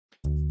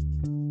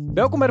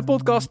Welkom bij de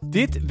podcast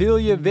Dit Wil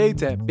Je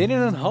Weten.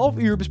 Binnen een half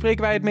uur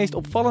bespreken wij het meest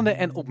opvallende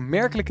en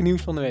opmerkelijke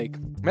nieuws van de week.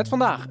 Met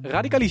vandaag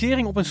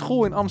radicalisering op een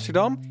school in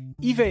Amsterdam,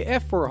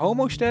 IVF voor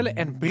homostellen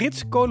en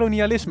Brits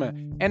kolonialisme.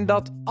 En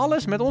dat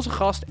alles met onze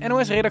gast,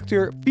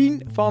 NOS-redacteur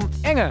Pien van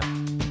Engen.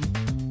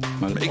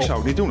 Maar ik zou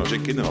het niet doen. Als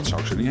ik kinderen had,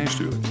 zou ik ze niet heen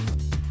sturen.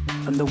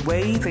 And the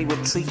way they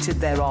were treated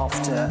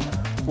thereafter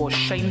was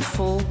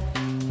shameful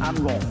and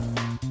wrong.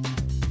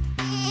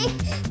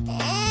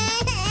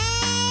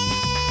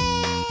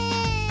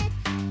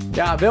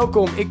 Ja,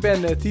 welkom. Ik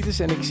ben Titus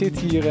en ik zit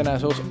hier,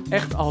 zoals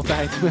echt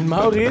altijd, met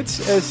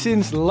Maurits.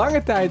 Sinds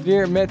lange tijd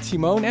weer met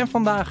Simone en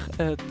vandaag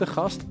te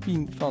gast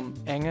Pien van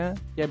Engen.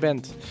 Jij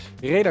bent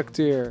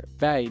redacteur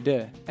bij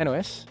de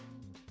NOS.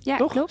 Ja,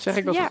 toch? Klopt. Zeg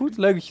ik dat goed?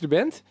 Leuk dat je er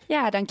bent.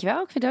 Ja,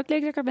 dankjewel. Ik vind het ook leuk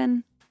dat ik er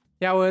ben.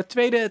 Jouw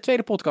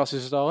tweede podcast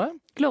is het al, hè?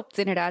 Klopt,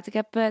 inderdaad. Ik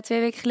heb 2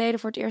 weken geleden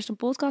voor het eerst een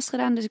podcast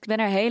gedaan, dus ik ben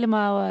er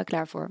helemaal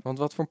klaar voor. Want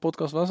wat voor een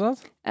podcast was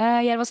dat?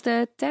 Ja, dat was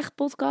de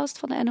tech-podcast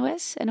van de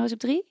NOS op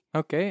 3.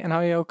 Oké, en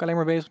hou je ook alleen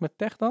maar bezig met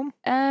tech dan?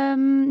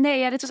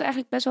 Nee, dit was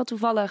eigenlijk best wel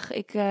toevallig.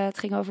 Het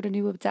ging over de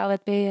nieuwe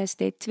betaalwet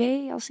PSD2,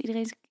 als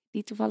iedereen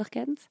die toevallig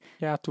kent.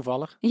 Ja,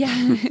 toevallig. Ja.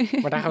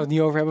 Maar daar gaan we het niet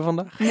over hebben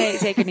vandaag. Nee,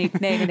 zeker niet.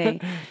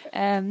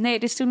 Nee.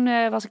 Dus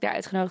toen was ik daar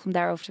uitgenodigd om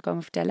daarover te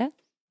komen vertellen.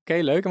 Oké,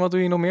 leuk. En wat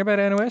doe je nog meer bij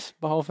de NOS?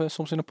 Behalve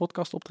soms in een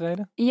podcast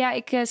optreden? Ja,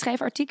 ik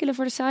schrijf artikelen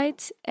voor de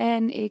site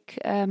en ik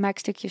maak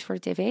stukjes voor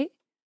de tv.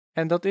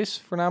 En dat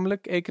is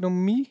voornamelijk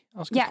economie?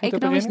 Als ik het goed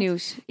economisch heb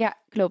nieuws. Ja,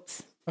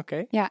 klopt.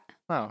 Oké. Ja.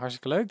 Nou,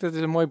 hartstikke leuk. Dat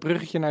is een mooi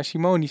bruggetje naar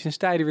Simone, die sinds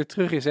tijden weer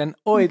terug is. En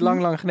ooit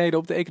lang geleden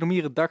op de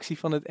economieredactie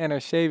van het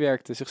NRC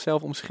werkte.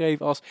 Zichzelf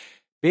omschreef als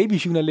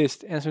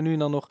babyjournalist. En zo nu en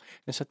dan nog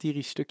een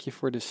satirisch stukje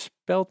voor de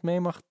Speld mee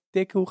mag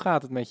tikken. Hoe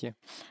gaat het met je?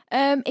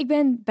 Ik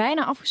ben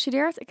bijna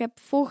afgestudeerd. Ik heb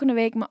volgende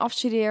week mijn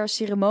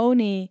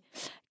afstudeerceremonie.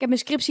 Ik heb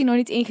mijn scriptie nog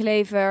niet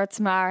ingeleverd,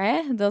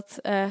 maar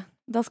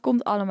dat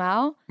komt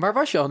allemaal. Waar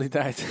was je al die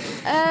tijd?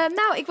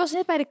 Nou, ik was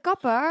net bij de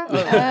kapper.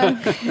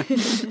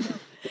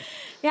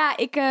 Ja,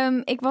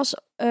 ik was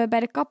bij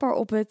de kapper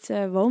op het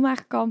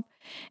woonwagenkamp.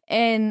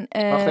 En,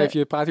 Wacht even,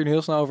 je praat hier nu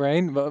heel snel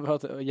overheen.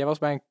 Jij was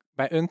bij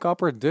een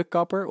kapper, de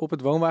kapper, op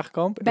het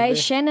woonwagenkamp? Bij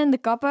Shannon de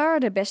kapper,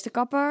 de beste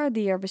kapper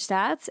die er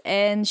bestaat.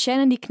 En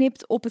Shannon die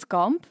knipt op het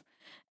kamp.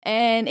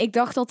 En ik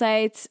dacht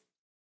altijd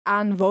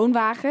aan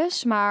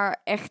woonwagens,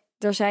 maar echt,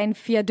 er zijn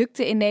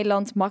viaducten in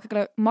Nederland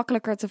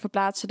makkelijker te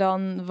verplaatsen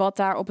dan wat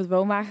daar op het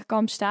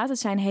woonwagenkamp staat. Het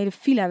zijn hele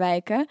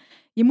villa-wijken.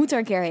 Je moet er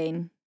een keer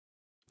heen.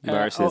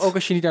 Waar is dit? Ook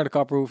als je niet naar de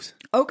kapper hoeft?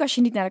 Ook als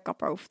je niet naar de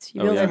kapper hoeft.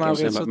 Je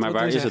wilt maar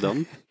waar is het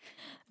dan?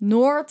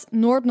 Noord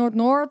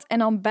en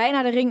dan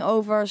bijna de ring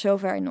over, zo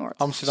ver in Noord.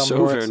 Amsterdam Zo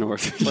Noord. ver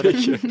Noord.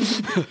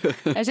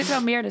 Er zit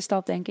wel meer in de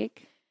stad, denk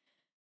ik.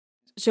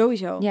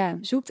 Sowieso. Ja.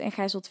 Zoekt en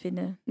gij zult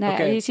vinden. Nou,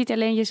 Oké. je ziet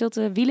alleen, je zult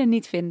de wielen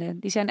niet vinden.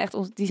 Die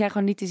zijn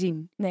gewoon niet te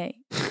zien.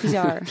 Nee.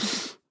 Bizar.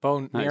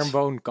 Meer een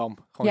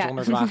woonkamp. Gewoon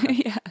zonder het wagen.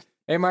 Ja.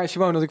 Hé, maar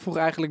Simone, want ik vroeg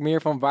eigenlijk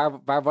meer van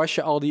waar was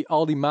je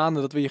al die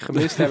maanden dat we je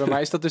gemist hebben?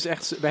 Maar is dat dus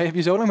echt... Heb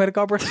je zo lang met de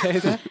kapper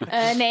gezeten?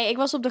 Nee, ik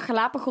was op de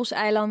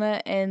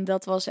Galapagos-eilanden en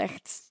dat was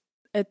echt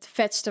het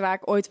vetste waar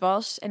ik ooit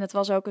was. En het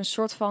was ook een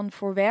soort van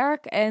voor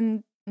werk.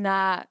 En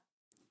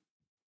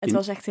het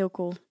was echt heel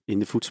cool. In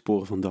de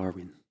voetsporen van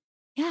Darwin.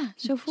 Ja,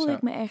 zo voelde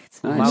ik me echt.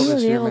 Nice. Een nieuwe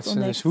Maurits weer wereld met zijn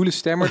ontdekt. zwoele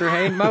stem er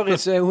doorheen.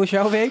 Maurits, hoe is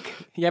jouw week?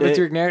 Jij bent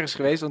natuurlijk nergens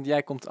geweest, want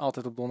jij komt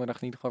altijd op donderdag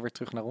in ieder geval weer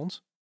terug naar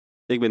ons.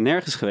 Ik ben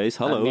nergens geweest,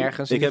 hallo. Nou,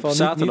 nergens, in ik ieder heb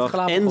geval niet zaterdag en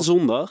Galapagos.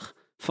 zondag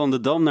van de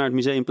Dam naar het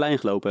Museumplein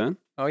gelopen.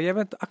 Hè? Oh, jij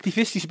bent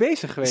activistisch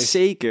bezig geweest.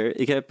 Zeker.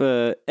 Ik heb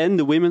en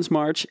de Women's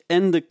March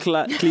en de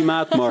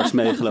Klimaatmars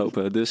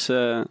meegelopen. Dus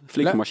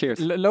flink gemarcheerd.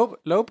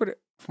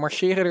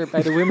 Marcheren er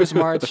bij de Women's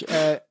March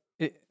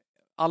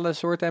alle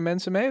soorten en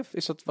mensen mee? Of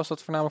was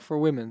dat voornamelijk voor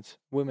women's?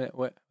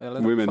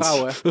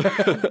 Vrouwen.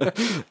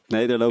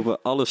 Nee, daar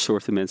lopen alle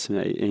soorten mensen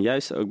mee. En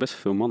juist ook best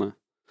wel veel mannen.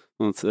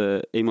 Want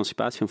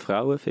emancipatie van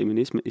vrouwen,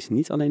 feminisme, is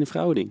niet alleen een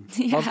vrouwending.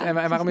 Ja. En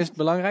waarom is het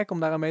belangrijk om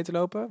daaraan mee te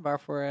lopen?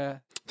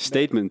 Waarvoor?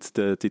 Statement,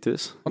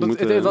 Titus. Want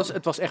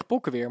het was echt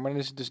pokken weer, maar dan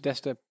is het dus des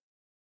te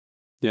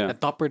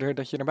dapperder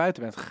dat je naar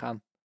buiten bent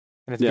gegaan.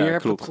 En het weer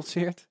hebt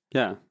getrotseerd.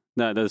 Ja,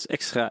 nou, dat is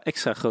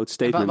extra groot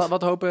statement.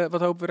 Wat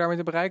hopen we daarmee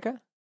te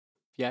bereiken?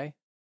 Jij?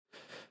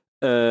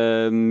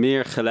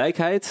 Meer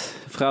gelijkheid,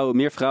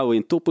 meer vrouwen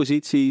in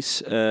topposities,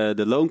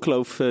 de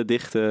loonkloof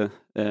dichten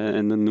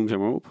en dan noem ze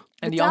maar op.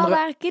 En die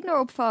Betaalbare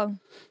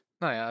kinderopvang.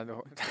 Nou ja,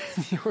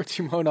 die hoort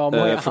Simone al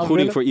mooi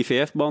vergoeding voor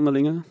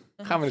IVF-behandelingen.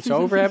 Gaan we het zo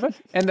over hebben.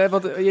 En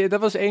dat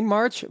was 1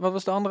 march. Wat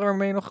was de andere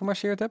waarmee je nog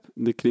gemarcheerd hebt?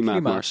 De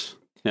Klimaatmars.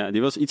 Ja,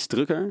 die was iets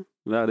drukker. Er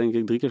waren denk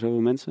ik 3 keer zoveel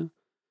mensen.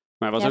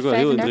 Maar het was ook wel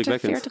heel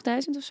indrukwekkend.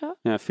 40.000 of zo?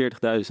 Ja, 40.000.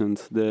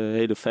 De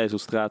hele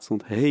Vijzelstraat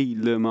stond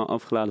helemaal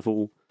afgeladen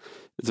vol.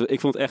 Ik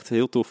vond het echt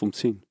heel tof om te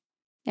zien.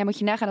 Ja, moet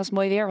je nagaan als het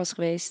mooi weer was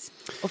geweest.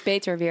 Of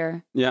beter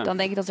weer. Ja. Dan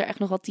denk ik dat er echt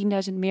nog wel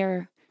 10.000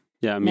 meer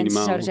minimaal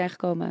mensen zouden zijn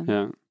gekomen.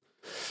 Ja.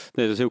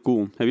 Nee, dat is heel cool.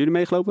 Hebben jullie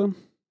meegelopen?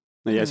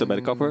 Nee, jij zat bij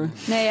de kapper.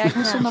 Nee, ik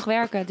moet zondag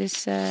werken,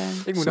 dus...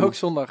 Ik moet ook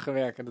zondag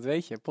werken, dat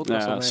weet je.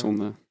 Podcast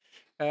zonde.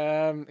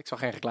 ik zal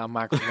geen reclame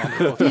maken voor de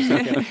andere podcast.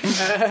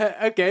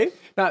 Oké.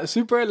 Nou Nou,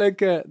 super.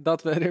 Leuk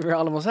dat we er weer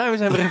allemaal zijn. We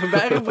zijn er even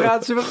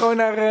bijgepraat. Zullen we gewoon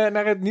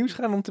naar het nieuws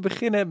gaan om te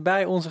beginnen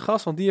bij onze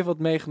gast? Want die heeft wat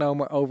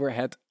meegenomen over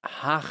het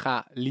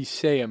Haga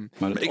Lyceum.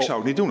 Maar ik zou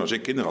het niet doen. Als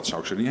ik kinderen had,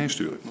 zou ik ze er niet heen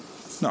sturen.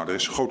 Nou, er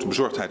is grote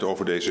bezorgdheid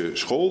over deze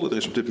school. Er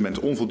is op dit moment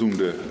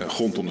onvoldoende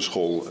grond om de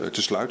school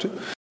te sluiten.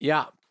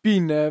 Ja,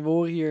 Pien, we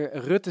horen hier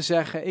Rutte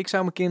zeggen, ik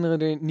zou mijn kinderen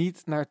er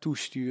niet naartoe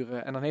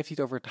sturen. En dan heeft hij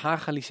het over het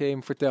Haga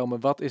Lyceum. Vertel me,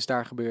 wat is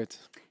daar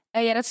gebeurd?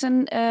 Ja, dat is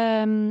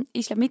een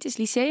islamitisch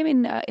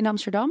lyceum in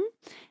Amsterdam.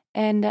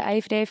 En de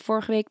IVD heeft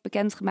vorige week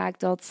bekendgemaakt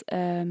dat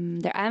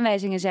er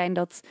aanwijzingen zijn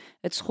dat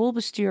het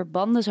schoolbestuur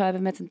banden zou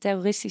hebben met een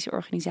terroristische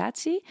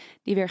organisatie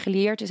die weer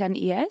gelieerd is aan de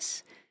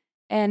IS.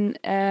 En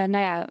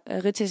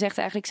Rutte zegt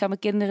eigenlijk, ik zou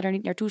mijn kinderen er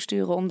niet naartoe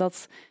sturen,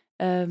 omdat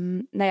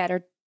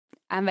er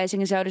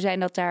aanwijzingen zouden zijn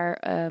dat daar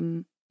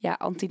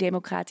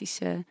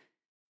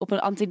op een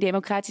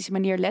antidemocratische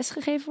manier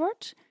lesgegeven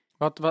wordt.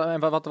 Wat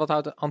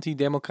houdt de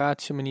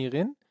antidemocratische manier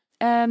in?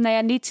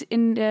 Niet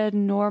in de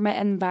normen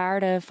en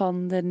waarden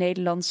van de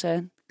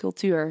Nederlandse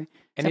cultuur.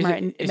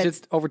 En is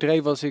het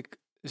overdreven als ik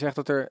zeg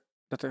dat er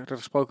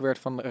gesproken werd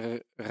van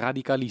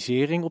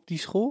radicalisering op die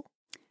school?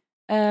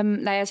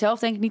 Zelf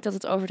denk ik niet dat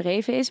het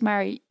overdreven is,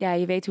 maar ja,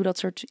 je weet hoe dat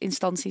soort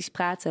instanties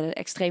praten,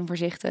 extreem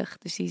voorzichtig.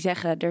 Dus die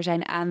zeggen, er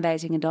zijn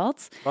aanwijzingen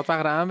dat. Wat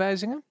waren de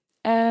aanwijzingen?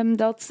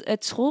 Dat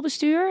het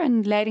schoolbestuur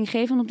en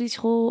leidinggevenden op die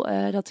school,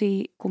 dat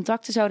die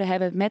contacten zouden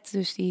hebben met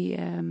dus die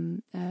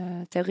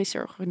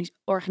terroristische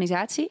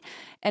organisatie.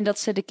 En dat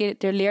ze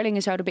de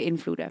leerlingen zouden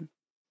beïnvloeden.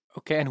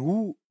 Oké, en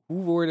hoe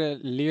worden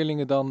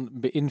leerlingen dan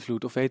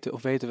beïnvloed? Of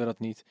weten we dat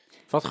niet?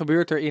 Wat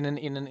gebeurt er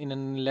in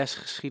een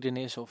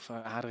lesgeschiedenis of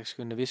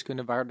aardrijkskunde,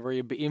 wiskunde, waardoor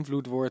je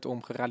beïnvloed wordt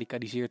om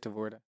geradicaliseerd te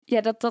worden?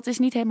 Ja, dat is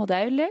niet helemaal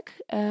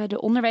duidelijk.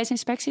 De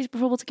onderwijsinspectie is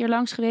bijvoorbeeld een keer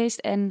langs geweest.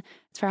 En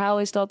het verhaal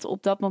is dat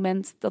op dat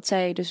moment dat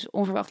zij dus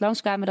onverwacht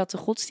langskwamen, dat de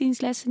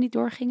godsdienstlessen niet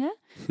doorgingen.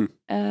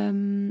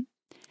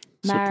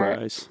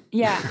 Surprise.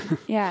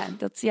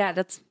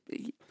 Dat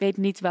ik weet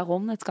niet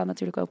waarom. Het kan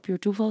natuurlijk ook puur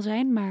toeval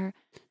zijn, maar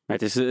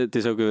het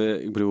is ook,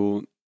 ik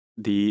bedoel,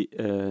 die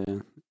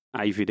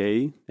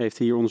IVD heeft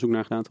hier onderzoek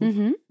naar gedaan, toch?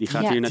 Mm-hmm. Die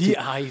gaat hier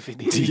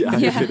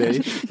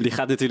die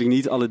gaat natuurlijk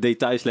niet alle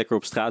details lekker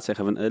op straat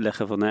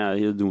leggen van,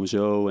 dat doen we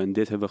zo en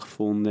dit hebben we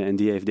gevonden en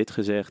die heeft dit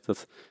gezegd.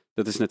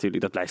 Dat is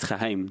natuurlijk, dat blijft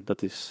geheim.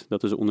 Dat is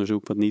een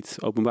onderzoek wat niet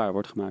openbaar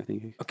wordt gemaakt,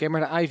 denk ik. Oké,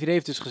 maar de IVD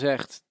heeft dus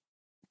gezegd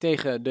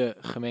tegen de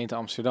gemeente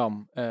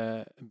Amsterdam,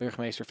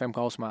 burgemeester Femke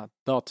Halsema,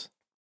 dat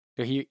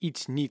er hier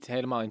iets niet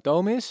helemaal in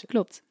toom is.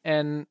 Klopt.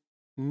 En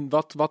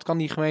wat kan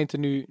die gemeente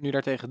nu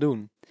daartegen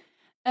doen?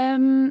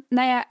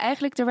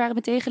 Eigenlijk er waren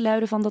meteen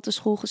geluiden van dat de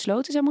school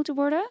gesloten zou moeten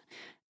worden.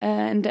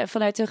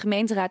 Vanuit de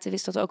gemeenteraad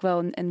is dat ook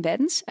wel een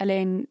wens.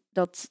 Alleen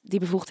dat die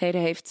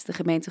bevoegdheden heeft de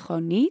gemeente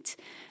gewoon niet.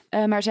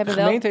 Maar ze hebben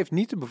de gemeente heeft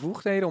niet de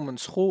bevoegdheden om een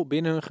school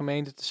binnen hun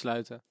gemeente te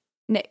sluiten.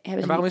 Nee, hebben ze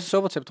en waarom niet. is het zo?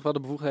 Want ze hebben toch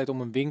wel de bevoegdheid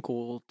om een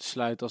winkel te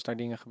sluiten als daar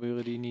dingen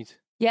gebeuren die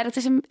niet... Ja, dat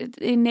is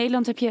in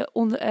Nederland heb je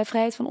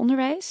vrijheid van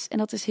onderwijs. En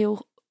dat is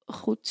heel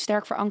goed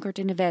sterk verankerd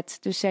in de wet.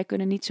 Dus zij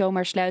kunnen niet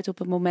zomaar sluiten op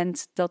het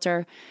moment dat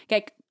er...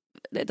 Kijk,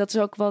 dat is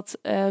ook wat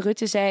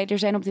Rutte zei. Er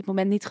zijn op dit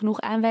moment niet genoeg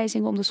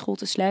aanwijzingen om de school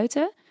te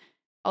sluiten.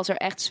 Als er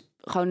echt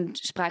gewoon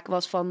sprake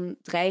was van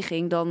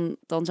dreiging,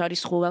 dan zou die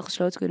school wel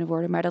gesloten kunnen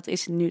worden. Maar dat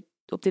is nu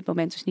op dit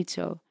moment dus niet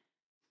zo.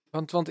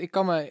 Want ik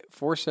kan me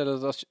voorstellen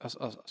dat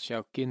als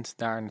jouw kind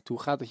daar naartoe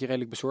gaat, dat je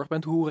redelijk bezorgd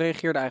bent. Hoe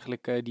reageerden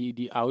eigenlijk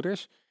die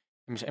ouders?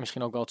 En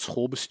misschien ook wel het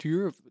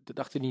schoolbestuur.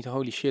 Dacht je niet,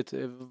 holy shit,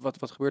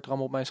 wat gebeurt er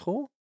allemaal op mijn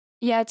school?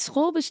 Ja, het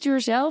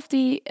schoolbestuur zelf,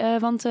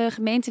 want de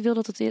gemeente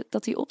wil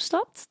dat die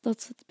opstapt,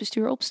 dat het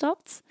bestuur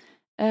opstapt.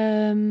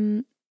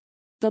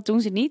 Dat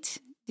doen ze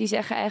niet. Die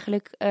zeggen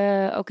eigenlijk,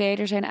 oké,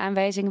 er zijn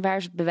aanwijzingen, waar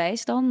is het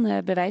bewijs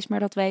dan? Bewijs maar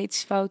dat wij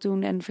iets fout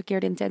doen en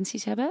verkeerde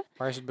intenties hebben.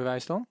 Waar is het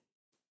bewijs dan?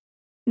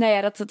 Nou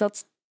ja,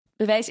 dat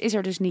bewijs is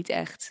er dus niet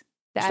echt.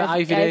 Dus de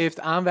IVD heeft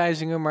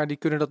aanwijzingen, maar die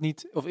kunnen dat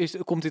niet...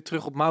 Of komt dit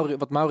terug op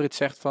wat Maurits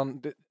zegt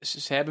van...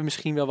 Ze hebben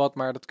misschien wel wat,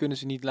 maar dat kunnen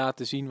ze niet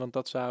laten zien, want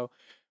dat zou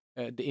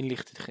de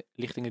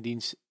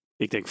inlichtingendienst...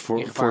 Ik denk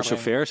voor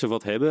zover ze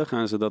wat hebben,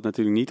 gaan ze dat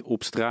natuurlijk niet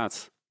op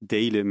straat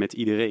delen met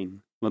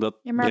iedereen. Want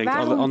dat brengt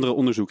alle andere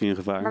onderzoeken in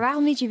gevaar. Maar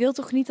waarom niet? Je wilt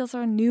toch niet dat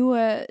er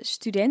nieuwe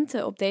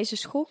studenten op deze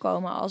school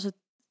komen als het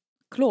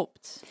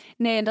klopt?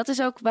 Nee, en dat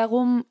is ook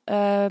waarom...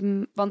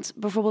 want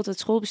bijvoorbeeld het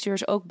schoolbestuur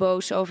is ook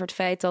boos over het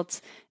feit dat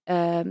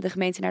de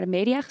gemeente naar de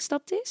media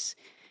gestapt is.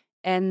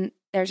 En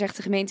daar zegt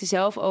de gemeente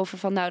zelf over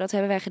van... nou, dat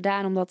hebben wij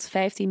gedaan omdat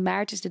 15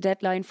 maart is de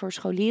deadline voor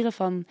scholieren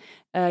van...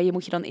 je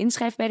moet je dan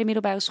inschrijven bij de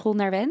middelbare school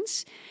naar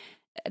wens...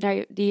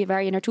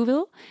 waar je naartoe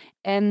wil.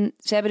 En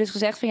ze hebben dus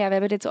gezegd van ja, we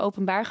hebben dit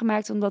openbaar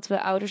gemaakt omdat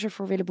we ouders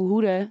ervoor willen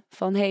behoeden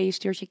van je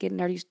stuurt je kind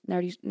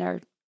naar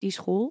die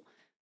school.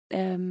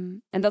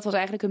 En dat was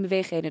eigenlijk een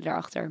beweegreden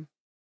daarachter.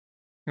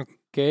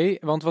 Oké,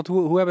 want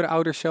hoe hebben de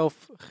ouders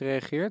zelf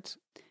gereageerd?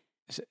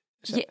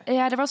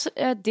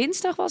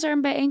 Dinsdag was er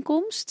een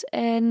bijeenkomst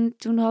en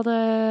toen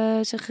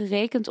hadden ze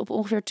gerekend op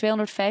ongeveer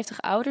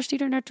 250 ouders die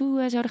er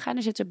naartoe zouden gaan.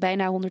 Er zitten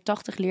bijna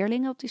 180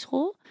 leerlingen op die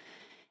school.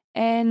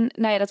 En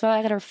dat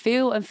waren er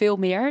veel en veel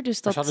meer. Dus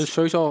ze hadden dus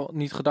sowieso al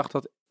niet gedacht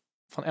dat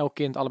van elk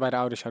kind allebei de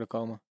ouders zouden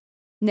komen?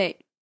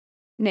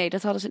 Nee,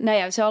 dat hadden ze. Nou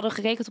ja, ze hadden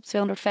gerekend op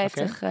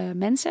 250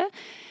 mensen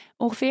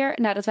ongeveer.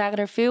 Nou, dat waren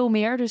er veel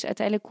meer. Dus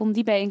uiteindelijk kon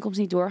die bijeenkomst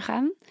niet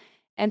doorgaan.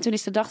 En toen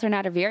is de dag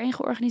daarna er weer in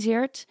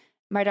georganiseerd.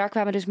 Maar daar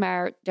kwamen dus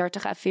maar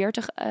 30 à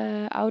 40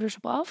 ouders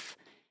op af.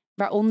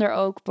 Waaronder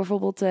ook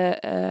bijvoorbeeld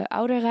de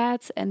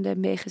ouderraad en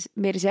de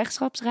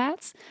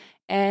medezeggenschapsraad.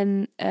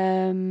 En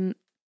een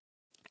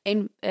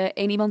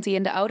iemand die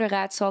in de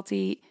ouderraad zat,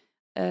 die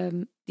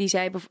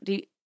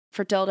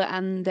vertelde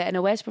aan de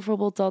NOS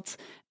bijvoorbeeld dat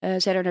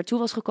zij er naartoe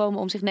was gekomen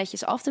om zich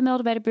netjes af te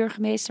melden bij de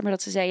burgemeester. Maar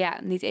dat ze zei, ja,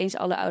 niet eens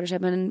alle ouders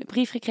hebben een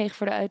brief gekregen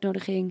voor de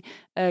uitnodiging.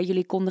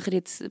 Jullie kondigen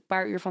dit een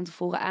paar uur van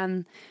tevoren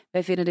aan.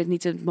 Wij vinden dit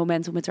niet het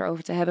moment om het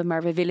erover te hebben,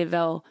 maar we willen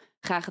wel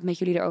graag het met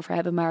jullie erover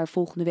hebben, maar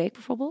volgende week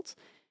bijvoorbeeld.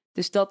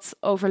 Dus dat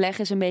overleg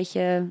is een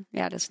beetje,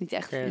 ja, dat is niet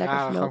echt lekker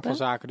verlopen. Gang van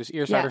zaken. Dus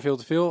eerst waren er veel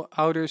te veel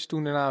ouders,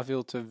 toen daarna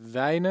veel te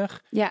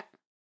weinig. Ja.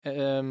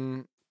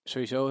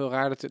 Sowieso heel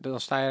raar, dan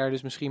sta je daar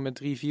dus misschien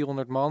met 300-400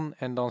 man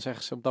en dan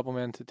zeggen ze op dat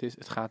moment,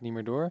 het gaat niet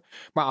meer door.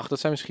 Maar dat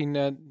zijn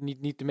misschien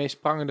niet de meest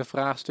prangende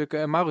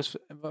vraagstukken. Maurits,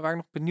 waar ik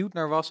nog benieuwd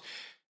naar was,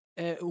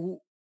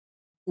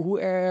 hoe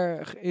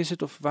erg is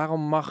het of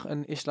waarom mag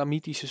een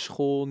islamitische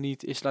school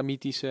niet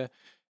islamitische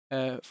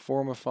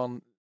vormen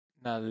van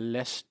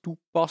les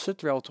toepassen,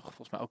 terwijl we toch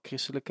volgens mij ook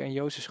christelijke en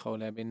joodse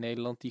scholen hebben in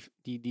Nederland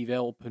die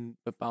wel op hun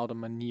bepaalde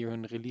manier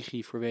hun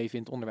religie verweven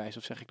in het onderwijs,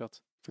 of zeg ik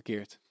dat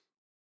verkeerd?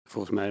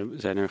 Volgens mij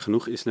zijn er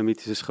genoeg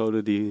islamitische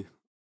scholen die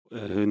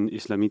hun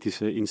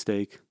islamitische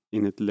insteek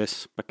in het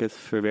lespakket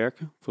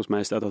verwerken. Volgens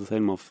mij staat dat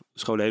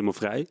scholen helemaal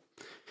vrij.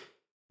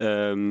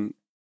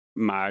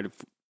 Maar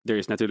er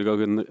is natuurlijk ook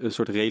een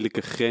soort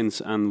redelijke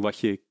grens aan wat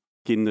je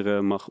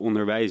kinderen mag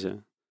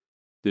onderwijzen.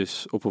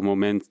 Dus op het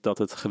moment dat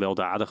het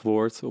gewelddadig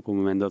wordt, op het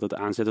moment dat het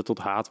aanzetten tot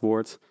haat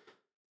wordt,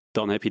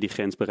 dan heb je die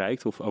grens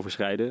bereikt of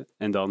overschrijden.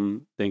 En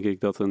dan denk ik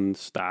dat een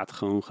staat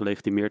gewoon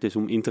gelegitimeerd is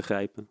om in te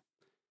grijpen.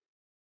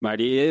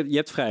 Maar je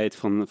hebt vrijheid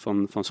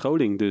van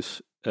scholing,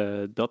 dus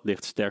dat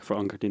ligt sterk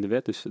verankerd in de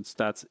wet. Dus het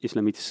staat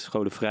islamitische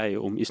scholen vrij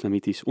om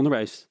islamitisch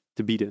onderwijs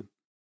te bieden.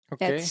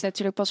 Ja, het is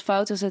natuurlijk pas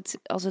fout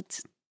als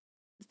het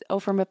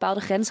over een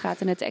bepaalde grens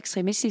gaat en het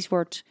extremistisch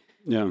wordt.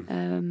 Ja.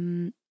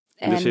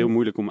 Het is heel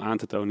moeilijk om aan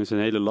te tonen. Het is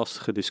een hele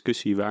lastige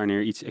discussie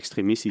wanneer iets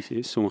extremistisch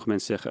is. Sommige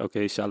mensen zeggen,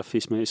 oké,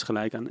 salafisme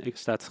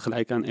staat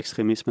gelijk aan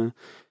extremisme.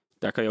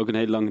 Daar kan je ook een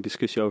hele lange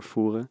discussie over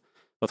voeren.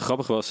 Wat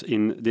grappig was,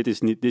 dit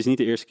is niet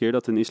de eerste keer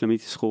dat een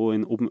islamitische school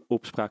in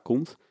opspraak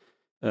komt.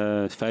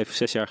 5 of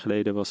 6 jaar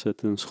geleden was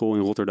het een school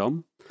in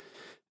Rotterdam,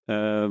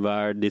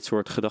 waar dit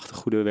soort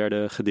gedachtegoeden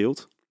werden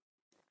gedeeld.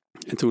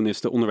 En toen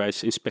is de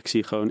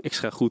onderwijsinspectie gewoon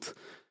extra goed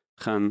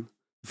gaan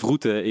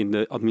vroeten in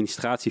de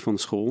administratie van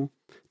de school.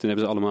 Toen hebben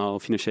ze allemaal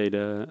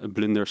financiële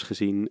blunders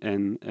gezien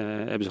en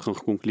hebben ze gewoon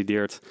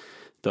geconcludeerd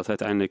dat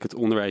uiteindelijk het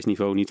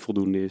onderwijsniveau niet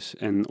voldoende is.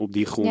 En op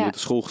die grond de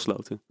school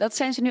gesloten. Dat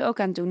zijn ze nu ook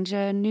aan het doen.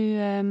 Nu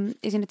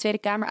is in de Tweede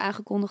Kamer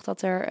aangekondigd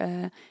dat er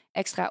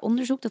extra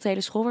onderzoek, dat de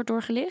hele school wordt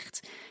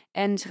doorgelicht.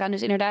 En ze gaan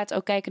dus inderdaad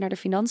ook kijken naar de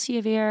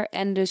financiën weer.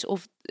 En dus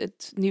of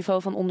het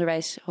niveau van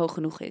onderwijs hoog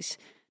genoeg is.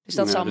 Dus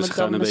dat zal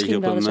dan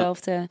misschien wel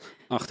dezelfde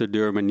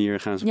achterdeur manier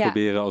gaan ze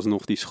proberen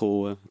alsnog die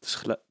school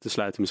te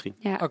sluiten misschien.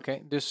 Ja. Oké,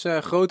 dus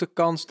grote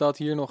kans dat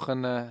hier nog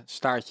een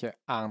staartje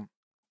aan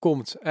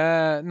komt.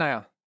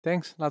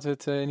 Thanks. Laten we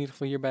het in ieder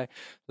geval hierbij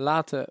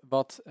laten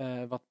wat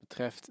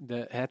betreft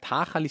het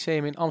Haga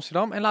Lyceum in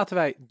Amsterdam. En laten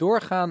wij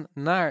doorgaan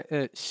naar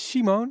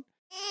Simone.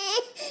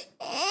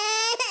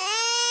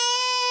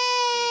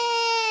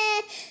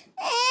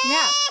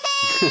 Ja.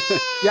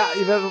 Ja,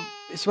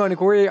 Simone, ik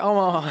hoor je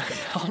allemaal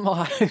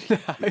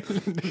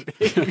huilende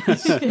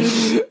baby's.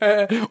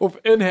 Of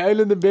een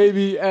huilende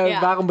baby.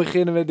 Waarom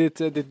beginnen we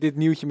dit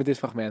nieuwtje met dit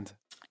fragment?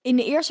 In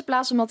de eerste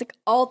plaats omdat ik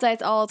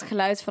altijd al het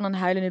geluid van een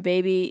huilende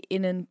baby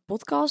in een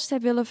podcast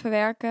heb willen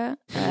verwerken.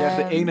 Je echt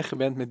de enige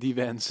bent met die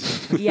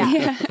wens.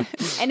 Ja.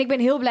 En ik ben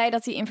heel blij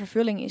dat die in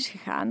vervulling is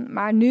gegaan.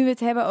 Maar nu we het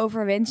hebben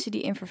over wensen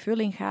die in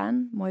vervulling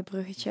gaan. Mooi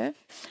bruggetje.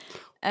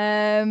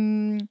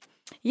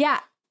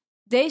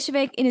 Deze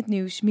week in het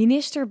nieuws.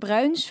 Minister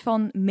Bruins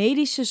van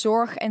Medische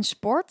Zorg en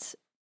Sport.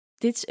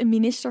 Dit is een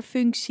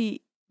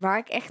ministerfunctie waar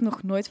ik echt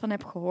nog nooit van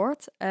heb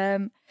gehoord.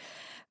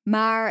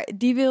 Maar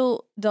die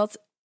wil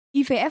dat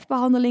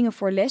IVF-behandelingen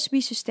voor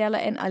lesbische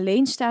stellen en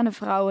alleenstaande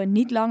vrouwen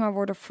niet langer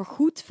worden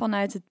vergoed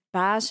vanuit het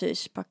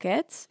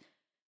basispakket.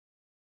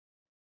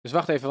 Dus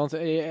wacht even, want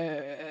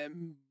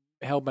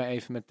help mij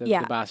even met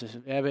de basis.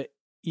 We hebben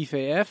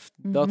IVF,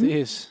 dat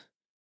is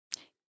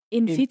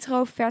in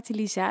vitro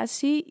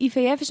fertilisatie.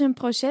 IVF is een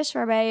proces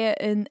waarbij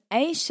je een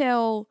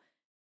eicel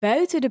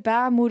buiten de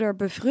baarmoeder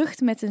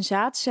bevrucht met een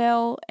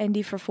zaadcel en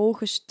die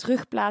vervolgens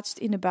terugplaatst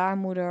in de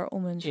baarmoeder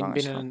om een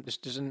zwangerschap.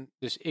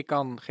 Dus ik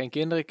kan geen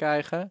kinderen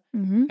krijgen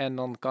en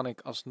dan kan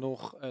ik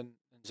alsnog een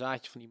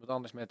zaadje van iemand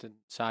anders met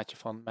een zaadje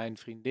van mijn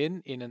vriendin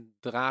in een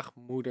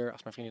draagmoeder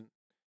als mijn vriendin.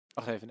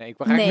 Wacht even, ik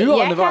raak nu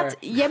al in de war.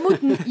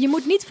 Je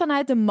moet niet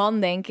vanuit de man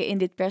denken in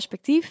dit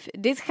perspectief.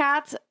 Dit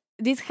gaat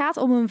dit gaat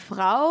om een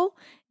vrouw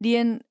die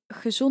een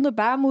gezonde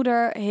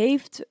baarmoeder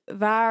heeft,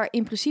 waar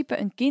in principe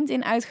een kind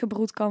in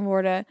uitgebroed kan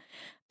worden.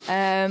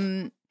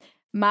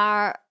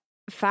 Maar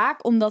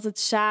vaak omdat het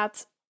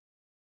zaad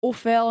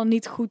ofwel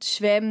niet goed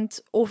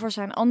zwemt, of er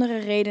zijn andere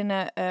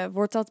redenen,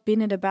 wordt dat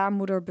binnen de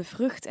baarmoeder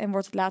bevrucht en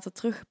wordt het later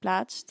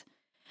teruggeplaatst.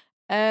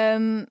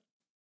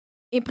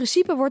 In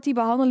principe wordt die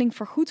behandeling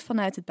vergoed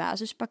vanuit het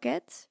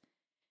basispakket.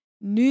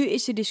 Nu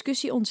is de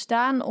discussie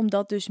ontstaan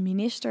omdat dus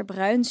minister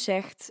Bruins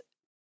zegt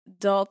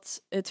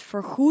dat het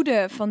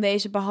vergoeden van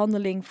deze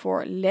behandeling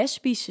voor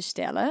lesbische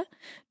stellen,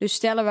 dus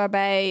stellen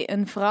waarbij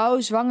een vrouw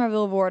zwanger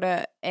wil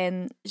worden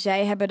en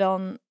zij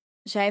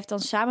heeft dan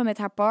samen met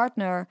haar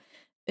partner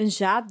een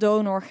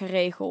zaaddonor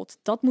geregeld,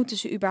 dat moeten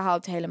ze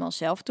überhaupt helemaal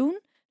zelf doen.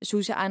 Dus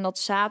hoe ze aan dat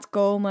zaad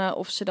komen,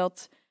 of ze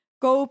dat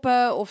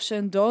kopen, of ze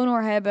een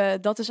donor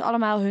hebben, dat is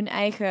allemaal hun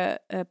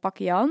eigen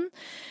pakje aan.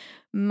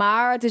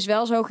 Maar het is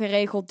wel zo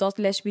geregeld dat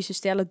lesbische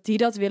stellen die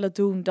dat willen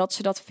doen, dat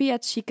ze dat via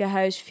het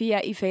ziekenhuis,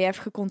 via IVF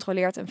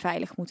gecontroleerd en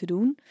veilig moeten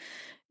doen.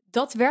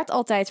 Dat werd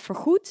altijd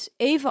vergoed,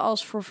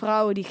 evenals voor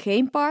vrouwen die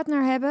geen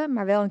partner hebben,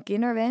 maar wel een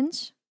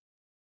kinderwens.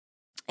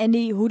 En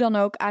die hoe dan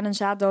ook aan een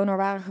zaaddonor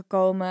waren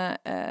gekomen,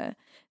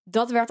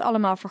 dat werd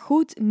allemaal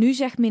vergoed. Nu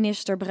zegt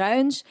minister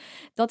Bruins,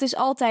 dat is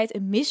altijd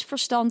een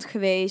misverstand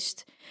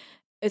geweest.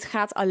 Het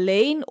gaat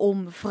alleen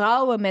om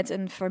vrouwen met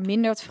een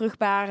verminderd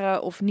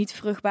vruchtbare of niet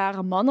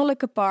vruchtbare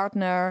mannelijke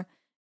partner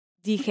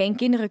die geen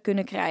kinderen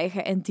kunnen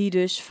krijgen en die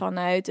dus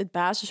vanuit het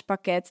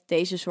basispakket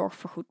deze zorg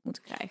vergoed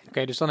moeten krijgen.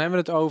 Oké, dus dan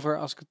hebben we het over,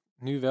 als ik het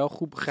nu wel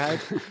goed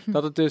begrijp,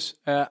 dat het dus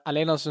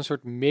alleen als een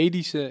soort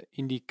medische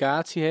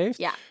indicatie heeft.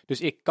 Ja.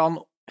 Dus ik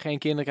kan geen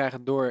kinderen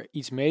krijgen door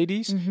iets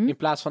medisch, in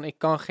plaats van ik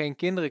kan geen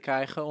kinderen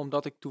krijgen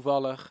omdat ik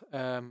toevallig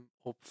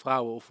op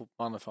vrouwen of op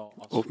mannen val.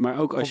 Maar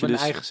ook als op je mijn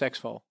dus eigen seks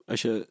val.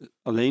 Als je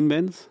alleen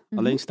bent,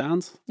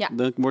 alleenstaand,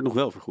 dan wordt nog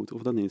wel vergoed,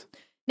 of dat niet?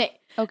 Nee,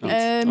 Ook niet.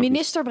 Ook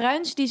minister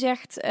Bruins die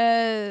zegt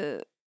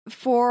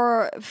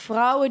voor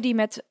vrouwen die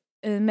met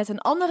een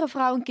andere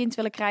vrouw een kind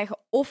willen krijgen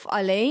of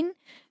alleen,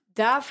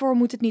 daarvoor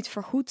moet het niet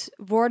vergoed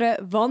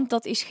worden, want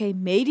dat is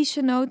geen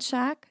medische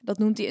noodzaak. Dat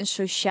noemt hij een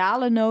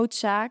sociale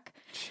noodzaak.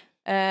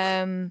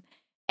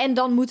 En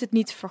dan moet het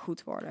niet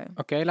vergoed worden.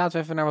 Oké, laten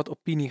we even naar wat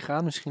opinie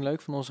gaan. Misschien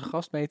leuk van onze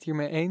gast. Ben je het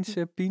hiermee eens,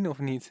 Pien, of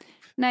niet?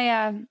 Nou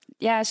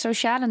ja,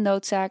 sociale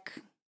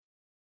noodzaak.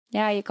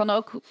 Ja, je kan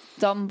ook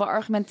dan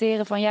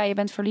beargumenteren van je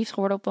bent verliefd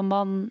geworden op een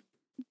man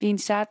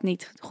wiens zaad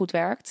niet goed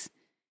werkt.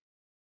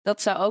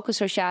 Dat zou ook een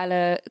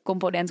sociale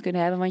component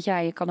kunnen hebben, want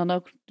je kan dan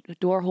ook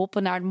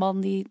doorhoppen naar de man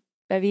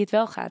bij wie het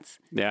wel gaat.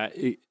 Ja,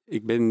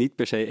 ik ben niet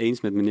per se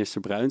eens met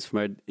minister Bruins,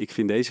 maar ik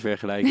vind deze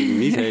vergelijking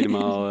niet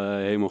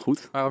helemaal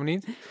goed. Waarom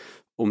niet?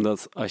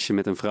 Omdat als je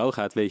met een vrouw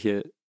gaat, weet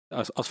je,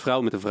 als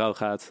vrouw met een vrouw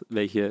gaat,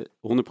 weet je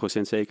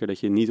 100% zeker dat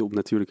je niet op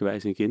natuurlijke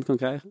wijze een kind kan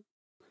krijgen.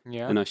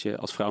 Ja. En als je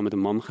als vrouw met een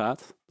man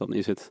gaat, dan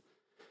is het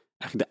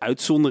eigenlijk de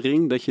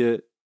uitzondering dat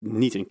je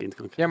niet een kind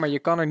kan krijgen. Ja, maar je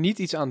kan er niet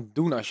iets aan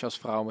doen als je als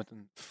vrouw met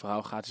een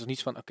vrouw gaat. Het is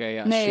niet van, shit.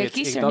 Je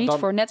kiest er niet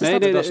voor. Net als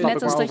dan stap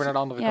ik maar over naar de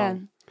andere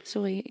kant.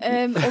 Sorry.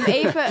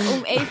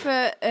 Om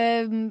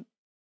even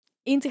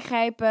in te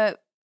grijpen.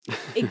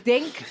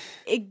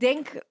 Ik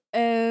denk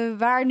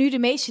waar nu de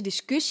meeste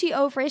discussie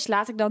over is,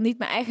 laat ik dan niet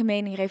mijn eigen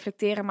mening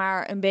reflecteren,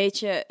 maar een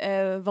beetje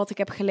wat ik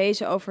heb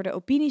gelezen over de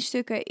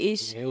opiniestukken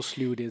is... Heel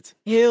sluw dit.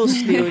 Heel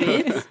sluw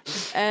dit.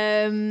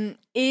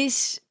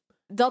 Is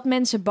dat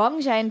mensen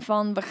bang zijn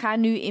van, we gaan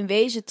nu in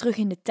wezen terug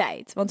in de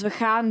tijd. Want we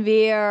gaan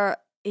weer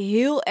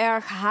heel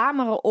erg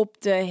hameren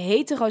op de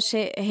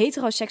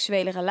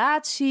heteroseksuele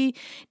relatie,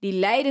 die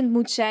leidend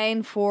moet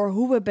zijn voor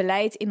hoe we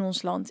beleid in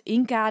ons land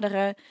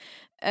inkaderen.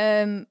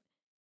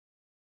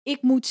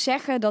 Ik moet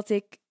zeggen dat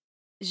ik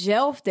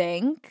zelf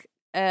denk,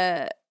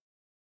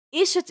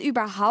 is het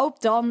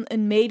überhaupt dan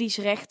een medisch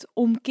recht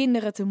om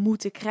kinderen te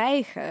moeten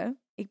krijgen?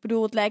 Ik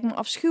bedoel, het lijkt me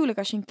afschuwelijk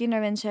als je een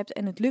kinderwens hebt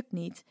en het lukt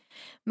niet.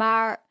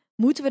 Maar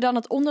moeten we dan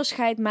het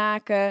onderscheid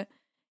maken?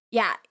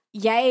 Ja,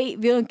 jij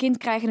wil een kind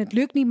krijgen en het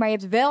lukt niet, maar je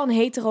hebt wel een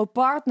hetero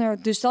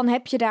partner, dus dan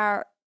heb je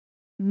daar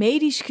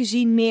medisch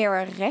gezien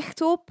meer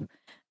recht op.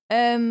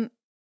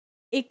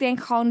 Ik denk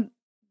gewoon,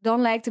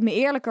 dan lijkt het me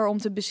eerlijker om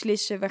te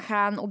beslissen, we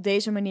gaan op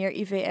deze manier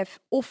IVF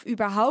of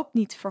überhaupt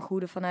niet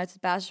vergoeden vanuit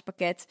het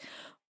basispakket.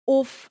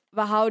 Of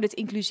we houden het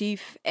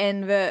inclusief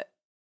en we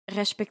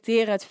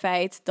respecteren het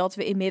feit dat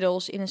we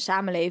inmiddels in een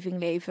samenleving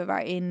leven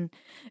waarin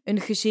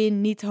een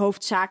gezin niet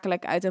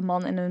hoofdzakelijk uit een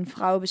man en een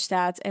vrouw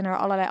bestaat en er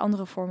allerlei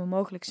andere vormen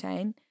mogelijk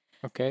zijn.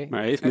 Oké.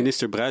 Maar heeft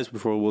minister Bruins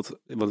bijvoorbeeld,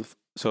 want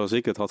zoals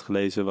ik het had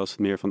gelezen, was het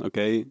meer van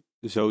oké,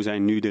 zo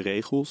zijn nu de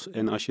regels.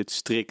 En als je het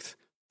strikt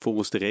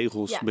volgens de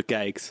regels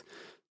bekijkt,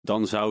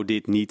 dan zou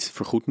dit niet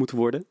vergoed moeten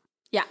worden.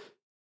 Ja.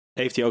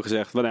 Heeft hij ook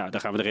gezegd, dan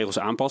gaan we de regels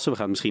aanpassen, we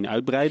gaan het misschien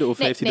uitbreiden? Of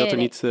heeft hij dat er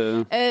niet...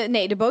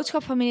 Nee, de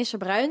boodschap van minister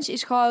Bruins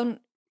is gewoon,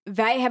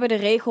 wij hebben de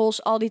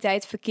regels al die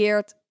tijd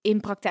verkeerd in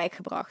praktijk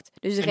gebracht.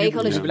 Dus de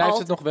regel is... blijft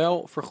het nog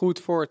wel vergoed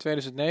voor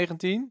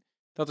 2019?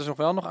 Dat is nog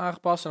wel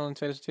aangepast en dan in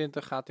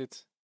 2020 gaat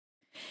dit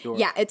door.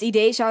 Ja, het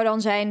idee zou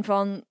dan zijn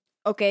van,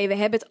 oké, we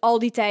hebben het al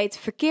die tijd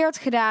verkeerd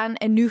gedaan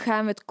en nu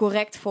gaan we het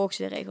correct volgens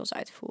de regels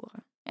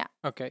uitvoeren. Ja.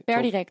 Oké, Per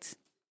top. direct.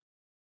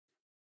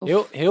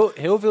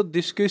 Heel veel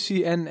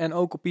discussie en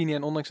ook opinie.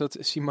 En ondanks dat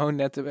Simone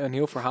net een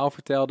heel verhaal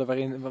vertelde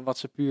waarin wat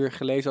ze puur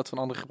gelezen had van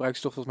andere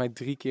gebruikers, toch volgens mij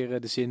 3 keer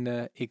de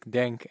zin ik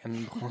denk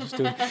en begon ze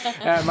toen.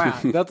 Maar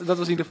ja, dat was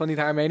in ieder geval niet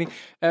haar mening.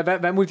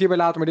 Wij moeten hierbij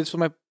laten, maar dit is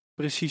volgens mij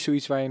precies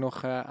zoiets waar je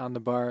nog aan de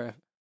bar,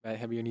 wij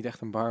hebben hier niet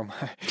echt een bar,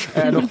 maar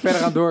nog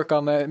verder aan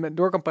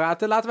door kan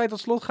praten. Laten wij tot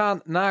slot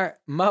gaan naar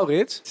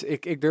Maurits.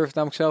 Ik durf het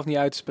namelijk zelf niet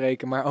uit te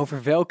spreken, maar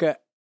over welke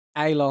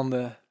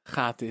eilanden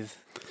gaat dit?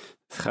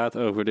 Het gaat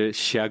over de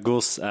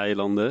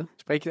Chagos-eilanden.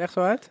 Spreek je het echt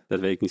zo uit? Dat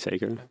weet ik niet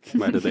zeker,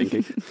 maar dat denk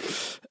ik.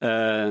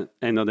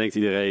 En dan denkt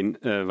iedereen,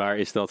 waar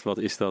is dat, wat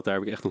is dat? Daar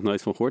heb ik echt nog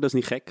nooit van gehoord. Dat is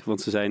niet gek,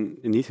 want ze zijn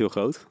niet heel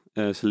groot.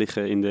 Ze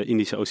liggen in de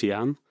Indische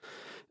Oceaan.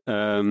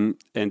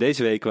 En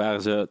deze week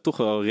waren ze toch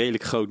wel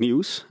redelijk groot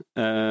nieuws.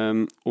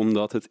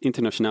 Omdat het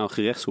Internationaal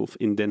Gerechtshof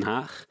in Den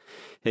Haag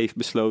heeft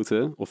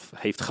besloten, of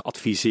heeft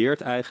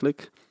geadviseerd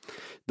eigenlijk,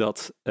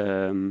 dat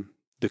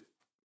de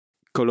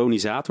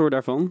kolonisator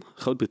daarvan,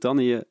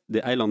 Groot-Brittannië,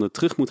 de eilanden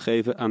terug moet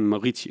geven aan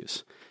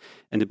Mauritius.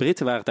 En de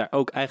Britten waren het daar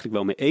ook eigenlijk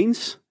wel mee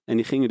eens. En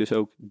die gingen dus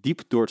ook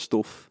diep door het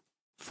stof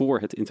voor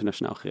het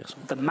Internationaal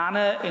Gerechtshof. The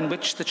manner in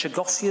which the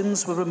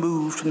Chagossians were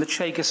removed from the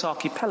Chagos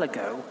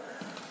archipelago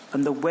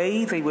and the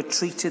way they were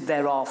treated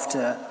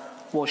thereafter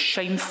was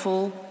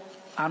shameful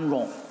and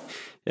wrong.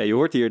 Ja, je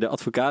hoort hier de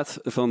advocaat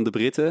van de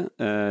Britten,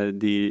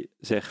 die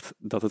zegt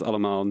dat het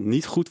allemaal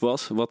niet goed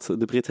was wat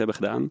de Britten hebben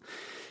gedaan.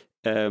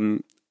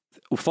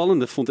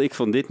 Opvallende vond ik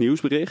van dit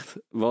nieuwsbericht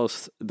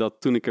was dat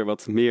toen ik er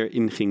wat meer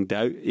in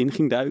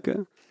ging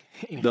duiken.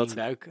 In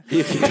de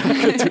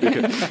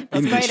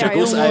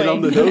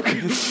Chagos-eilanden dook.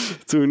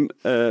 Toen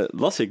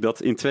las ik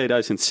dat in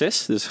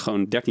 2006, dus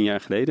gewoon 13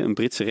 jaar geleden, een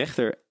Britse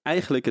rechter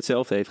eigenlijk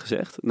hetzelfde heeft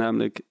gezegd.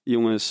 Namelijk,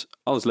 jongens,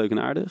 alles leuk en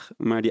aardig,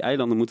 maar die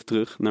eilanden moeten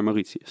terug naar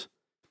Mauritius.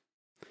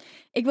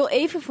 Ik wil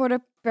even voor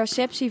de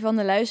perceptie van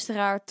de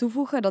luisteraar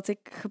toevoegen dat ik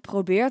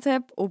geprobeerd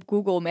heb op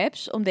Google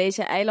Maps om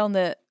deze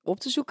eilanden op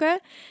te zoeken.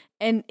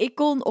 En ik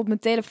kon op mijn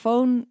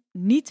telefoon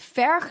niet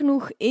ver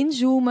genoeg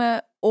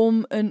inzoomen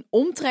om een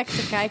omtrek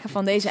te krijgen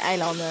van deze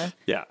eilanden.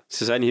 Ja,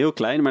 ze zijn heel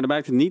klein, maar dat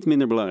maakt het niet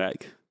minder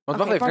belangrijk. Want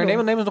wacht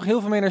even, neem ons nog heel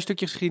veel mee naar een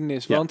stukje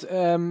geschiedenis. Ja, want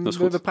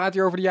we praten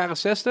hier over de jaren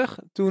 60.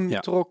 Toen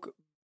trok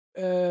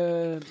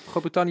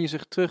Groot-Brittannië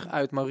zich terug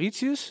uit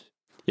Mauritius.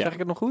 Ja. Zeg ik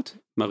het nog goed?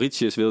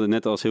 Mauritius wilde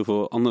net als heel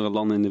veel andere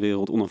landen in de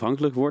wereld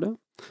onafhankelijk worden.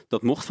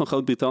 Dat mocht van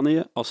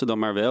Groot-Brittannië, als ze dan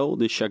maar wel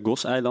de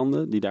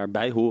Chagos-eilanden, die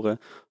daarbij horen,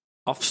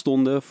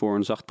 afstonden voor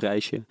een zacht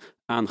prijsje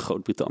aan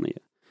Groot-Brittannië.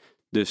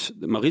 Dus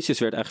Mauritius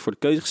werd eigenlijk voor de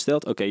keuze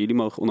gesteld. Oké, jullie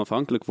mogen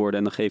onafhankelijk worden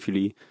en dan geven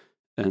jullie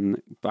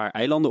een paar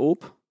eilanden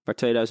op waar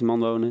 2000 man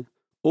wonen.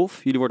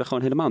 Of jullie worden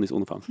gewoon helemaal niet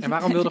onafhankelijk. En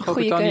waarom wilde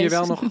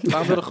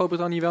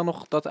Groot-Brittannië wel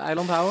nog dat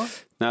eiland houden?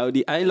 Nou,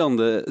 die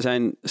eilanden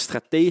zijn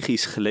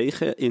strategisch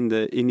gelegen in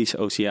de Indische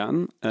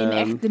Oceaan. In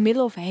echt de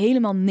middel of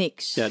helemaal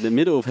niks. Ja, de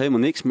middel of helemaal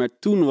niks. Maar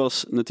toen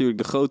was natuurlijk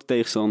de grote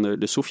tegenstander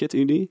de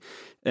Sovjet-Unie.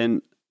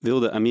 En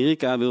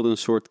Amerika wilde een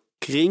soort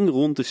kring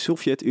rond de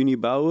Sovjet-Unie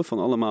bouwen van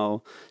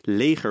allemaal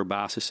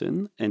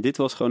legerbasissen. En dit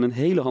was gewoon een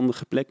hele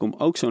handige plek om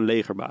ook zo'n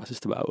legerbasis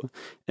te bouwen.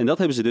 En dat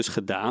hebben ze dus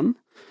gedaan.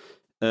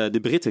 De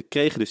Britten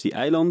kregen dus die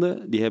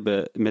eilanden. Die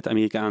hebben met de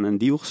Amerikanen een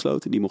deal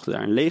gesloten. Die mochten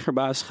daar een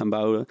legerbasis gaan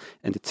bouwen.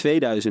 En de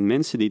 2000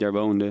 mensen die daar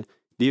woonden,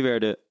 die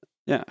werden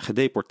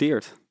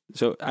gedeporteerd.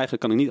 Zo,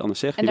 eigenlijk kan ik niet anders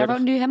zeggen. En daar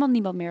woont nu helemaal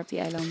niemand meer op die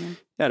eilanden?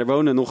 Ja, er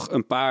wonen nog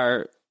een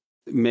paar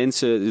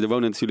mensen. Er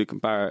wonen natuurlijk een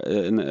paar,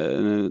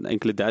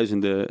 enkele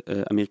duizenden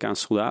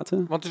Amerikaanse soldaten.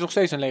 Want het is nog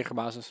steeds een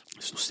legerbasis.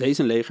 Het is nog steeds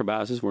een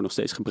legerbasis, wordt nog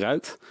steeds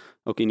gebruikt.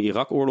 Ook in de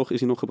Irak-oorlog is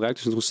hij nog gebruikt.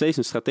 Dus het is nog steeds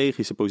een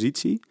strategische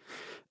positie.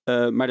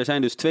 Maar er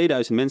zijn dus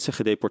 2000 mensen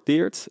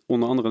gedeporteerd,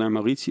 onder andere naar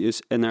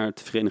Mauritius en naar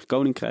het Verenigd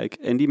Koninkrijk.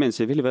 En die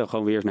mensen willen wel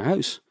gewoon weer naar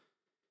huis.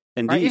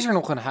 En maar is er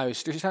nog een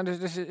huis? Er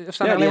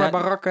staan alleen maar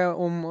barakken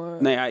om...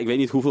 Nou ja, ik weet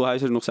niet hoeveel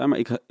huizen er nog staan, maar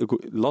ik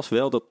las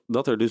wel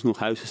dat er dus nog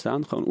huizen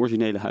staan. Gewoon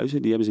originele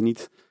huizen, die hebben ze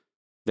niet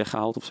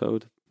weggehaald of zo.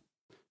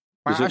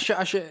 Maar dus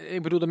als je,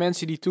 ik bedoel, de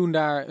mensen die toen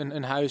daar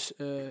een huis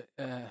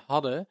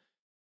hadden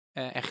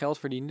en geld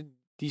verdienden,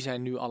 die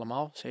zijn nu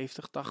allemaal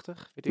 70,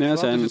 80, weet ik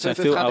het dus zijn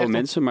veel oude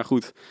mensen, maar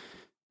goed,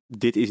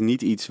 dit is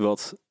niet iets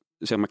wat,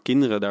 zeg maar,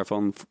 kinderen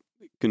daarvan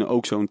kunnen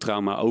ook zo'n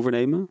trauma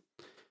overnemen.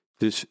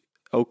 Dus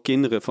ook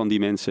kinderen van die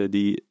mensen,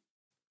 die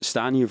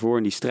staan hiervoor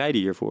en die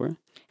strijden hiervoor.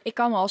 Ik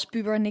kan me als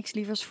puber niks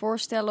lievers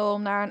voorstellen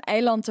om naar een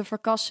eiland te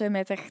verkassen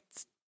met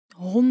echt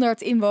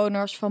 100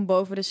 inwoners van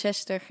boven de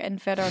 60 en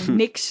verder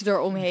niks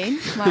eromheen.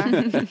 Maar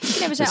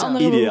hebben zij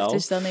andere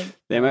behoeftes dan ik.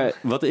 Nee, maar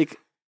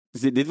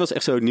dit was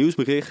echt zo'n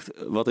nieuwsbericht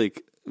wat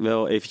ik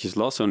wel eventjes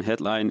las, zo'n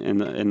headline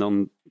en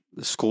dan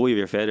scroll je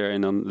weer verder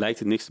en dan lijkt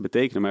het niks te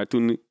betekenen. Maar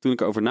toen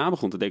ik erover na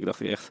begon te denken, dacht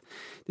ik echt,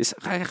 dit is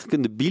eigenlijk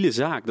een debiele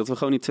zaak. Dat we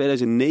gewoon in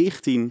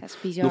 2019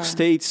 nog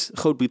steeds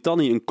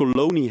Groot-Brittannië een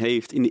kolonie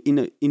heeft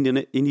in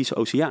de Indische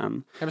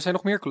Oceaan. Hebben zij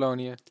nog meer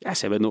koloniën? Ja,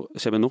 ze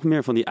hebben nog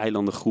meer van die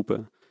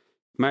eilandengroepen.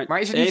 Maar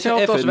is het niet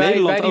hetzelfde als wij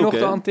die nog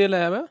de Antillen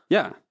hebben?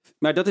 Ja,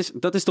 maar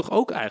dat is toch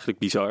ook eigenlijk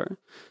bizar?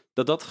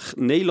 dat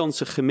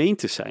Nederlandse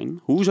gemeentes zijn.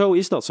 Hoezo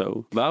is dat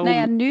zo?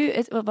 Waarom?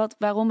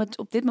 Waarom het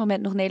op dit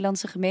moment nog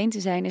Nederlandse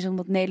gemeenten zijn, is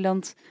omdat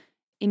Nederland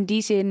in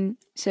die zin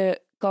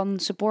ze kan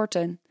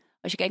supporten.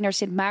 Als je kijkt naar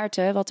Sint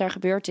Maarten, wat daar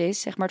gebeurd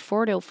is, zeg maar het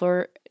voordeel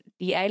voor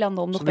die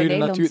eilanden om nog bij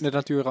Nederland... de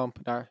natuurramp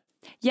daar.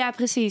 Ja,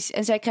 precies.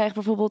 En zij krijgen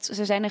bijvoorbeeld,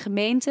 ze zijn een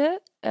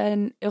gemeente,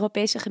 een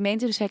Europese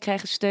gemeente, dus zij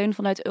krijgen steun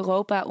vanuit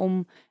Europa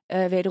om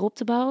wederop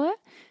te bouwen.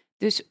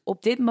 Dus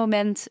op dit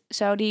moment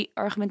zou die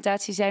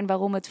argumentatie zijn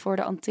waarom het voor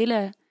de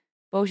Antillen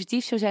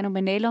positief zou zijn om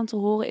bij Nederland te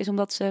horen, is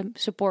omdat ze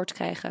support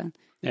krijgen.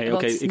 Nee,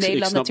 Wat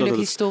Nederland natuurlijk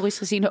historisch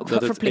gezien ook wel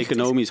verplicht is. Dat het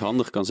economisch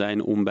handig kan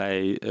zijn om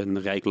bij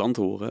een rijk land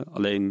te horen.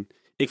 Alleen,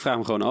 ik vraag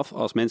me gewoon af,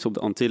 als mensen op de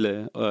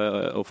Antillen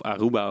of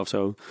Aruba of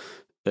zo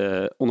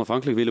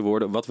onafhankelijk willen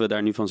worden, wat we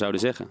daar nu van zouden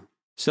zeggen.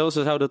 Stel,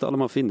 ze zouden het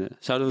allemaal vinden.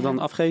 Zouden we dan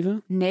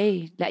afgeven?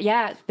 Nee.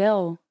 Ja,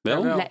 wel.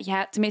 Wel?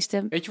 Ja,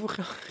 tenminste... Weet je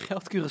hoeveel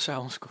geld Curaçao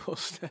ons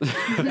kost? Dat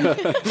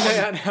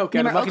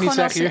mag je niet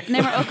zeggen hier.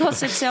 Nee, maar ook als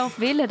ze het zelf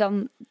willen,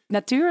 dan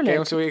natuurlijk.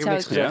 Oké, sorry, ik heb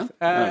niks gezegd. Ik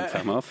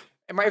vraag me af.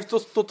 Maar even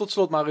tot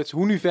slot, Maurits.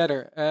 Hoe nu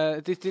verder?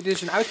 Dit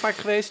is een uitspraak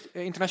geweest,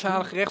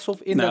 internationale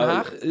gerechtshof in Den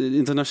Haag. Het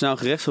internationaal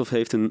gerechtshof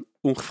heeft een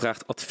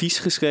ongevraagd advies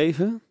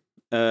geschreven.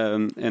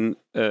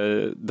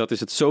 Dat is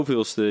het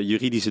zoveelste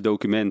juridische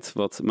document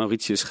wat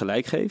Mauritius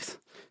gelijk geeft.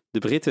 De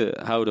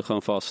Britten houden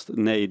gewoon vast,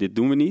 nee, dit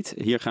doen we niet.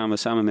 Hier gaan we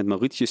samen met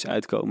Mauritius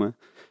uitkomen.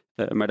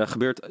 Maar daar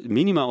gebeurt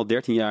minimaal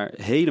 13 jaar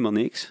helemaal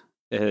niks.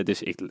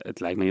 Dus het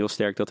lijkt me heel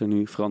sterk dat er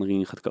nu verandering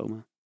in gaat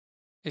komen.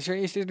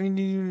 Is er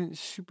nu een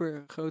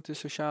super grote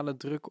sociale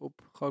druk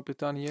op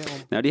Groot-Brittannië?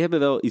 Nou, die hebben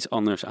wel iets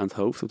anders aan het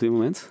hoofd op dit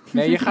moment.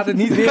 Nee, je gaat het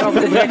niet weer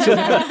over de Brexit.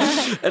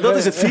 En dat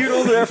is het vierde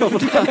onderwerp van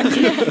vandaag.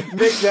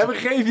 Nee, we hebben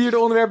geen vierde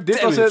onderwerp.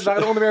 Dit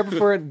waren de onderwerpen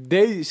voor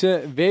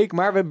deze week.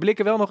 Maar we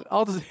blikken wel nog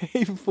altijd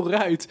even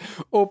vooruit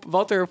op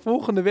wat er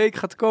volgende week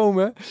gaat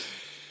komen.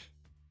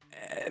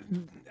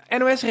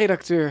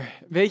 NOS-redacteur,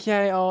 weet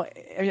jij al,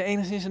 heb je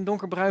enigszins een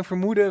donkerbruin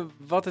vermoeden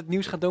wat het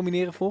nieuws gaat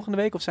domineren volgende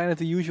week? Of zijn het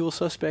de usual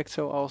suspects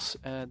zoals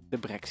de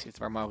Brexit,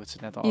 waar Maurits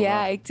het net al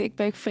Ja,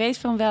 ik vrees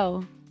van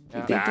wel.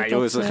 Ja,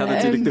 jongens, dat gaat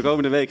natuurlijk de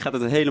komende week gaat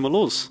het helemaal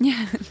los. Ja.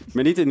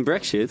 Maar niet in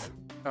Brexit.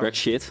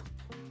 Brexit.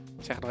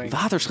 Zeg nog even.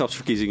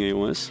 Waterschapsverkiezingen,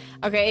 jongens.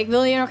 Oké, ik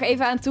wil hier nog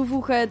even aan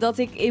toevoegen dat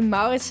ik in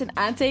Maurits zijn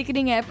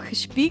aantekeningen heb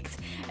gespiekt.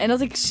 En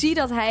dat ik zie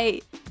dat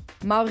hij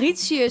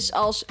Mauritius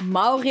als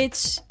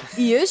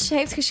Mauritius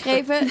heeft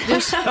geschreven.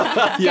 Dus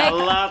ja,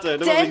 later.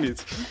 Dat was ik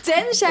niet.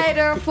 Tenzij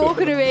er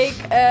volgende week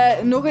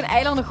nog een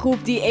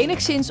eilandengroep die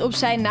enigszins op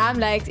zijn naam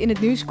lijkt in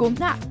het nieuws komt.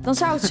 Nou, dan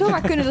zou het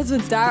zomaar kunnen dat we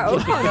het daar ook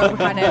gewoon over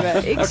gaan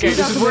hebben. Oké,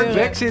 dus het wordt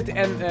Brexit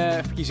en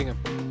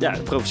verkiezingen. Ja,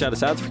 de Provinciale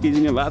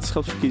Statenverkiezingen,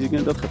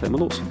 waterschapsverkiezingen, dat gaat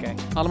helemaal los. Oké,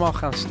 allemaal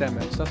gaan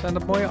stemmen. Dus dat zijn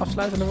dat mooie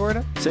afsluitende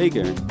woorden?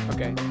 Zeker.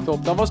 Oké,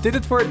 top. Dan was dit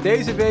het voor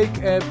deze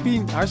week.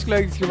 Pien, hartstikke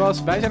leuk dat je er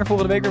was. Wij zijn er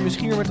volgende week weer,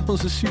 misschien weer met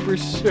onze super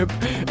sub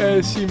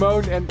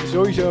Simone en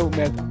sowieso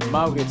met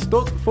Maurits.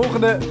 Tot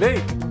volgende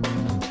week.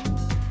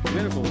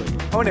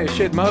 Oh nee,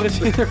 shit, Maurits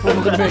is er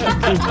volgende week.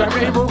 Waar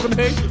ben je volgende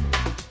week?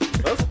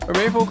 Wat? Waar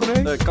ben je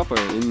volgende week? Kapper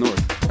in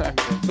Noord.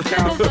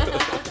 Ciao.